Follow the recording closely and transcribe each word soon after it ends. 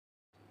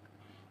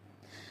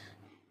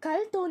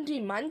கல் தோன்றி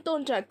மண்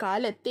தோன்றா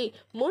காலத்தே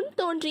முன்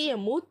தோன்றிய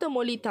மூத்த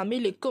மொழி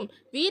தமிழுக்கும்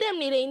வீரம்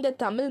நிறைந்த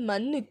தமிழ்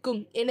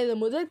மண்ணுக்கும் எனது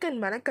முதற்கண்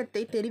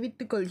வணக்கத்தை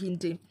தெரிவித்துக்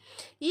கொள்கின்றேன்.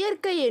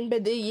 இயற்கை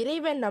என்பது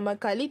இறைவன்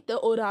நமக்கு அளித்த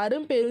ஒரு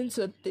அரும்பெரும்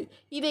சொத்து.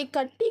 இதை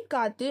கட்டி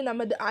காத்து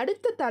நமது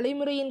அடுத்த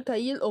தலைமுறையின்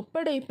கையில்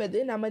ஒப்படைப்பது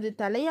நமது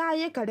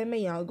தலையாய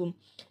கடமையாகும்.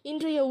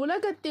 இன்றைய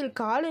உலகத்தில்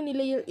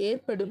காலநிலையில்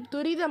ஏற்படும்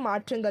துரித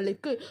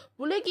மாற்றங்களுக்கு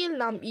உலகில்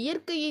நாம்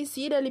இயற்கையை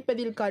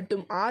சீரழிப்பதில்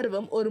காட்டும்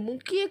ஆர்வம் ஒரு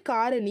முக்கிய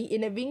காரணி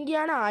என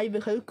விஞ்ஞான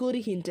ஆய்வுகள்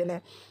கூறுகின்றன.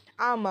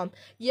 ஆமாம்,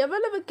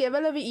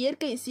 எவ்வளவு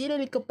இயற்கை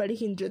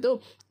சீரழிக்கப்படுகின்றதோ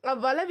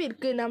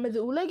அவ்வளவிற்கு நமது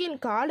உலகின்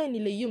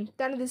காலநிலையும்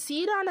தனது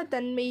சீரான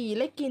தன்மையை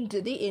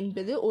இழக்கின்றது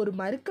என்பது ஒரு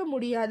மறுக்க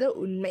முடியாத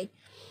உண்மை.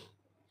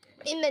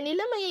 இந்த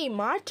நிலைமையை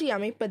மாற்றி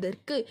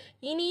அமைப்பதற்கு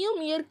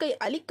இனியும் இயற்கை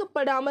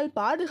அழிக்கப்படாமல்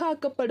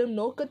பாதுகாக்கப்படும்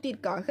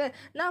நோக்கத்திற்காக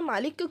நாம்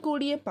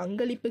அளிக்கக்கூடிய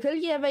பங்களிப்புகள்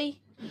எவை?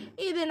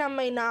 இது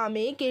நம்மை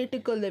நாமே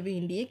கேட்டுக்கொள்ள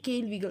வேண்டிய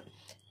கேள்விகள்.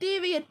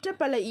 தேவையற்ற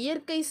பல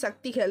இயற்கை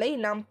சக்திகளை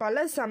நாம்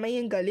பல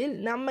சமயங்களில்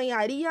நம்மை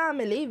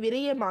அறியாமலே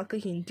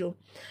விரயமாக்குகின்றோம்.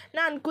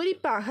 நான்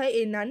குறிப்பாக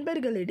என்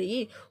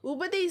நண்பர்களிடையே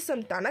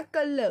உபதேசம்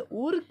தனக்கல்ல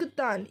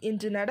ஊருக்குத்தான்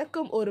என்று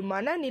நடக்கும் ஒரு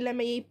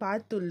மனநிலைமையை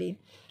பார்த்துள்ளேன்.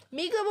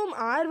 மிகவும்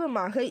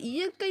ஆர்வமாக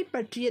இயற்கை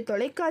பற்றிய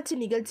தொலைக்காட்சி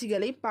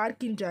நிகழ்ச்சிகளை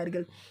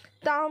பார்க்கின்றார்கள்.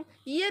 தாம்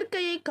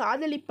இயற்கையை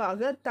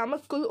காதலிப்பாக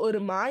தமக்குள் ஒரு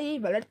மாயை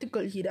வளர்த்து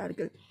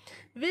கொள்கிறார்கள்.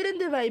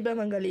 விருந்து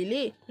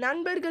வைபவங்களிலே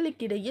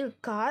நண்பர்களுக்கிடையில்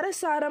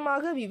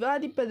காரசாரமாக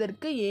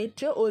விவாதிப்பதற்கு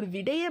ஏற்ற ஒரு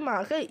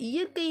விடயமாக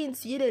இயற்கையின்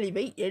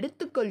சீரழிவை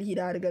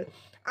எடுத்துக்கொள்கிறார்கள்.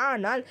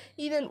 ஆனால்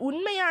இதன்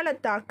உண்மையான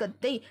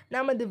தாக்கத்தை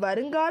நமது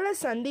வருங்கால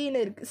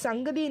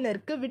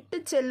சங்கதியினருக்கு விட்டு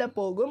செல்ல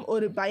போகும்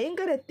ஒரு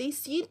பயங்கரத்தை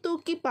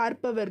சீர்தூக்கி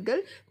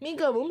பார்ப்பவர்கள்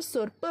மிகவும்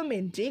சொற்பம்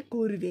என்றே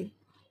கூறுவேன்.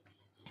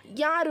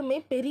 யாருமே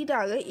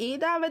பெரிதாக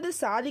ஏதாவது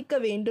சாதிக்க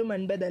வேண்டும்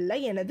என்பதல்ல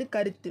எனது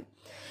கருத்து.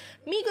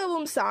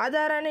 மிகவும்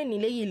சாதாரண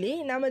நிலையிலே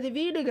நமது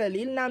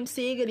வீடுகளில் நாம்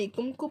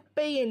சேகரிக்கும்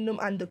குப்பை என்னும்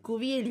அந்த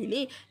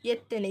குவியலிலே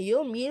எத்தனையோ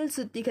மீள்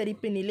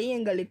சுத்திகரிப்பு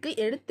நிலையங்களுக்கு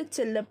எடுத்து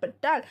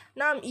செல்லப்பட்டால்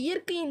நாம்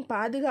இயற்கையின்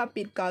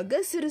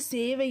பாதுகாப்பிற்காக சிறு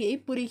சேவையை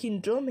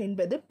புரிகின்றோம்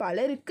என்பது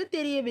பலருக்கு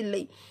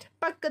தெரியவில்லை.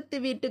 பக்கத்து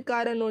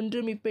வீட்டுக்காரன்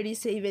ஒன்றும் இப்படி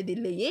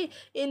செய்வதில்லையே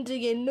என்று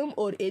எண்ணும்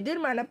ஓர்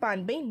எதிர்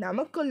மனப்பான்மை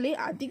நமக்குள்ளே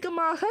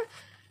அதிகமாக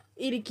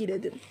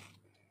இருக்கிறது.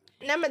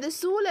 நமது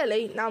சூழலை,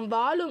 நாம்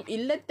வாழும்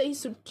இல்லத்தை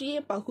சுற்றிய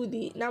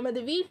பகுதி, நமது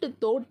வீட்டு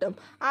தோட்டம்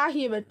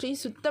ஆகியவற்றை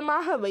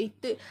சுத்தமாக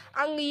வைத்து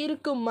அங்கு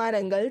இருக்கும்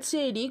மரங்கள்,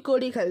 செடி,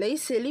 கொடிகளை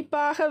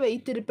செழிப்பாக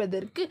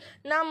வைத்திருப்பதற்கு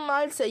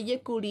நம்மால்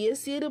செய்யக்கூடிய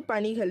சிறு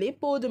பணிகளே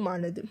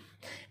போதுமானது.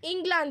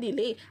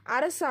 இங்கிலாந்திலே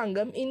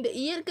அரசாங்கம் இந்த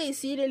இயற்கை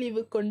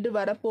சீரழிவு கொண்டு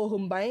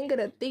வரப்போகும்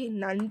பயங்கரத்தை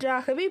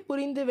நன்றாகவே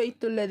புரிந்து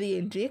வைத்துள்ளது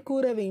என்றே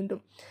கூற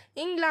வேண்டும்.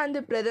 இங்கிலாந்து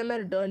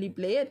பிரதமர் டோனி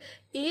பிளேயர்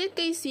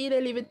இயற்கை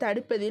சீரழிவு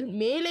தடுப்பதில்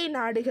மேலை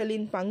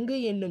நாடுகளின் பங்கு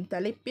என்னும்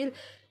தலைப்பில்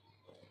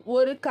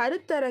ஒரு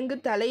கருத்தரங்கு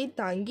தலை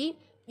தாங்கி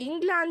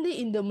இங்கிலாந்து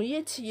இந்த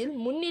முயற்சியில்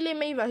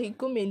முன்னிலைமை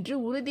வகிக்கும் என்று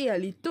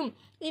உறுதியளித்தும்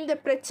இந்த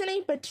பிரச்சனை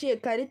பற்றிய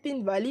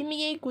கருத்தின்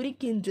வலிமையை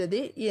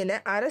குறிக்கின்றது என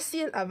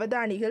அரசியல்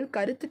அவதானிகள்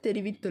கருத்து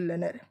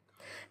தெரிவித்துள்ளனர்.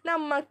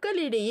 நம்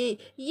மக்களிடையே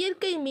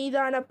இயற்கை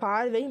மீதான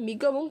பார்வை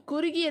மிகவும்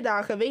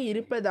குறுகியதாகவே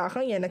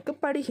இருப்பதாக எனக்கு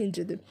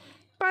படுகின்றது.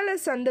 பல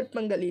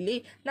சந்தர்ப்பங்களிலே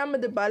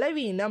நமது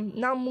பலவீனம்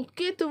நாம்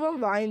முக்கியத்துவம்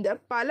வாய்ந்த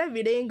பல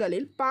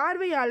விடயங்களில்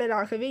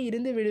பார்வையாளராகவே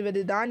இருந்து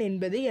விடுவதுதான்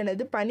என்பது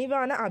எனது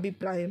பணிவான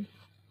அபிப்பிராயம்.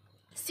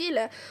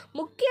 சில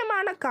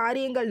முக்கியமான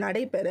காரியங்கள்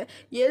நடைபெற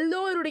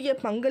எல்லோருடைய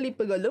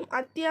பங்களிப்புகளும்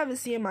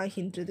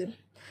அத்தியாவசியமாகின்றது.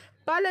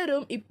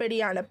 பலரும்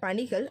இப்படியான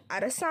பணிகள்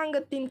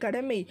அரசாங்கத்தின்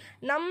கடமை,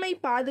 நம்மை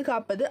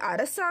பாதுகாப்பது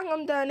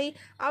அரசாங்கம்தானே,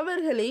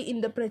 அவர்களே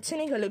இந்த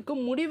பிரச்சனைகளுக்கு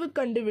முடிவு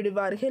கண்டு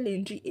விடுவார்கள்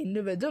என்று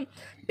எண்ணுவதும்,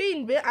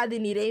 பின்பு அது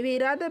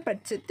நிறைவேறாத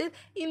பட்சத்தில்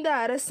இந்த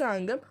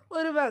அரசாங்கம்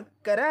ஒரு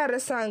வக்கர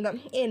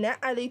அரசாங்கம் என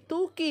அதை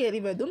தூக்கி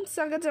எறிவதும்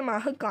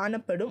சகஜமாக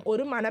காணப்படும்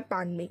ஒரு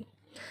மனப்பான்மை.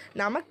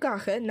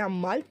 நமக்காக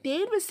நம்மால்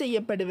தேர்வு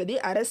செய்யப்படுவதே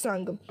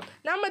அரசாங்கம்.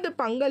 நமது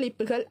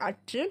பங்களிப்புகள்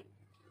அற்று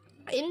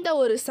எந்த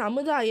ஒரு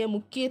சமுதாய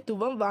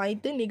முக்கியத்துவம்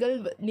வாய்ந்த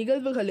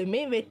நிகழ்வுகளுமே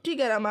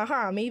வெற்றிகரமாக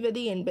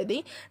அமைவது என்பதை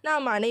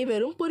நாம்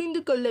அனைவரும்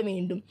புரிந்து கொள்ள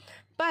வேண்டும்.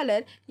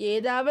 பலர்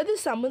ஏதாவது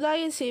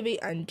சமுதாய சேவை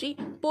அன்றி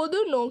பொது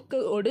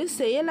நோக்கோடு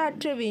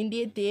செயலாற்ற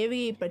வேண்டிய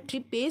தேவையை பற்றி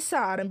பேச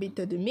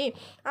ஆரம்பித்ததுமே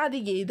அது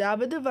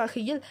ஏதாவது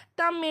வகையில்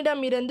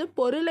தம்மிடமிருந்து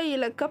பொருளை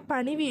இழக்க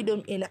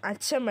பணிவிடும் என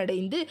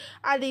அச்சமடைந்து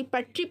அதை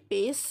பற்றி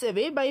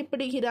பேசவே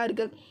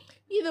பயப்படுகிறார்கள்.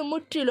 இது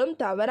முற்றிலும்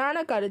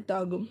தவறான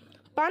கருத்தாகும்.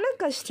 பண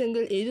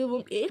கஷ்டங்கள்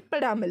எதுவும்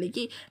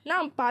ஏற்படாமலேயே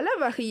நாம் பல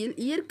வகையில்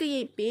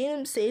இயற்கையை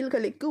பேணும்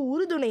செயல்களுக்கு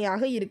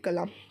உறுதுணையாக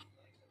இருக்கலாம்.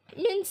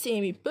 மின்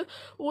சேமிப்பு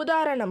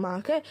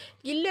உதாரணமாக,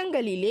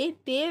 இல்லங்களிலே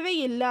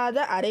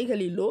தேவையில்லாத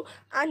அறைகளிலோ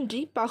அன்றி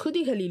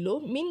பகுதிகளிலோ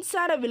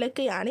மின்சார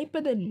விளக்கை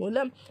அணைப்பதன்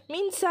மூலம்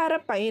மின்சார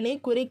பயனை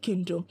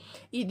குறைக்கின்றோம்.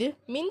 இது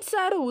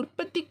மின்சார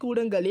உற்பத்தி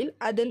கூடங்களில்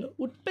அதன்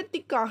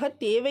உற்பத்திக்காக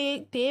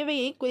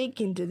தேவையை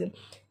குறைக்கின்றது.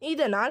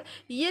 இதனால்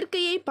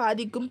இயற்கையை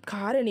பாதிக்கும்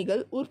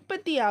காரணிகள்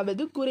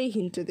உற்பத்தியாவது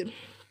குறைகின்றது.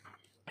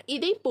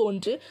 இதை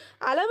போன்று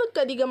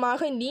அளவுக்கு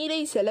அதிகமாக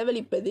நீரை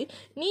செலவழிப்பது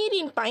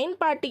நீரின்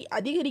பயன்பாட்டை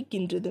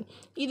அதிகரிக்கின்றது.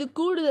 இது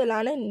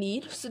கூடுதலான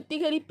நீர்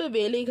சுத்திகரிப்பு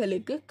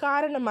வேலைகளுக்கு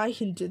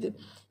காரணமாகின்றது.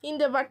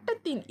 இந்த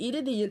வட்டத்தின்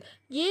இறுதியில்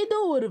ஏதோ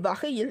ஒரு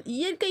வகையில்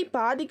இயற்கை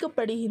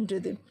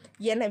பாதிக்கப்படுகின்றது.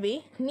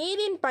 எனவே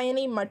நீரின்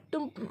பயனை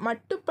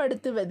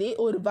மட்டுப்படுத்துவதே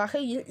ஒரு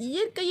வகையில்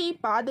இயற்கையை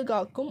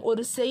பாதுகாக்கும்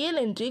ஒரு செயல்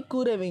என்றே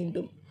கூற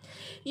வேண்டும்.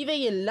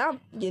 இவையெல்லாம்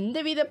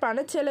எந்தவித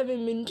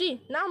பணச்செலவுமின்றி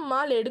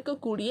நம்மால்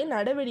எடுக்கக்கூடிய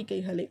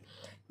நடவடிக்கைகளே.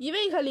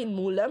 இவைகளின்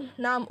மூலம்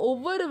நாம்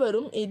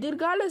ஒவ்வொருவரும்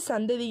எதிர்கால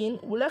சந்ததியின்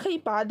உலகை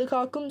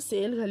பாதுகாக்கும்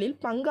செயல்களில்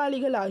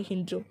பங்காளிகள்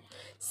ஆகின்றோம்.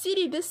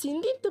 சிறிது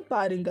சிந்தித்து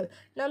பாருங்கள்.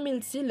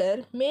 நம்மில்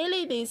சிலர்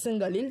மேலை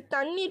தேசங்களில்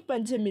தண்ணீர்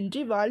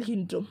பஞ்சமின்றி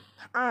வாழ்கின்றோம்.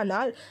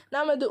 ஆனால்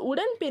நமது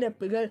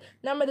உடன்பிறப்புகள்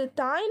நமது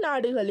தாய்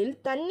நாடுகளில்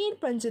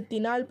தண்ணீர்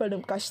பஞ்சத்தினால்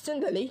படும்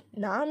கஷ்டங்களை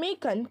நாமே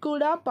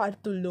கண்கூடா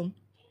பார்த்துள்ளோம்.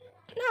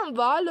 நாம்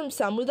வாழும்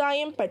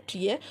சமுதாயம்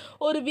பற்றிய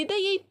ஒரு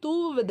விதையை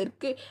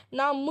தூவுவதற்கு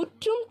நாம்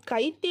முற்றும்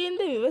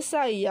கைத்தேர்ந்த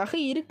விவசாயியாக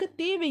இருக்க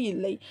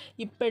தேவையில்லை.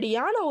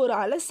 இப்படியான ஒரு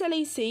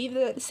அலசலை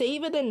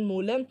செய்வதன்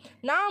மூலம்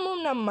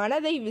நாமும் நம்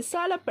மனதை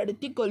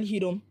விசாலப்படுத்திக்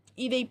கொள்கிறோம்.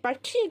 இதை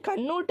பற்றிய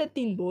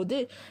கண்ணோட்டத்தின்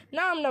போது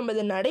நாம்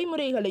நமது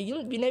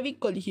நடைமுறைகளையும்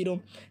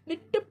வினவிக்கொள்கிறோம்.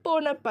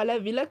 விட்டுப்போன பல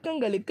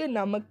விளக்கங்களுக்கு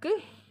நமக்கு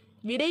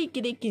விடை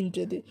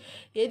கிடைக்கின்றது.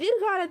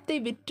 எதிர்காலத்தை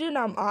விற்று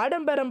நாம்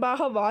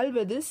ஆடம்பரமாக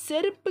வாழ்வது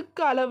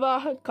செருப்புக்கு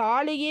அளவாக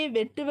காலையே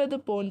வெட்டுவது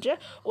போன்ற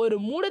ஒரு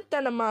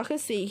மூடத்தனமாக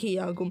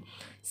செய்கையாகும்.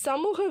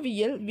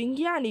 சமூகவியல்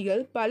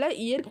விஞ்ஞானிகள் பல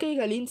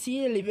இயற்கைகளின்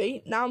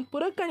சீரழிவை நாம்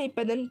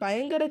புறக்கணிப்பதன்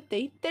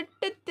பயங்கரத்தை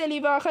திட்டத்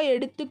தெளிவாக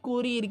எடுத்து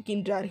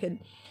கூறியிருக்கின்றார்கள்.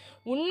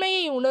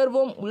 உண்மையை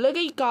உணர்வோம்,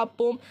 உலகை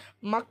காப்போம்,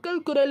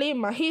 மக்கள் குரலே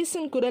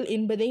மகேசன் குரல்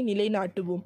என்பதை நிலைநாட்டுவோம்.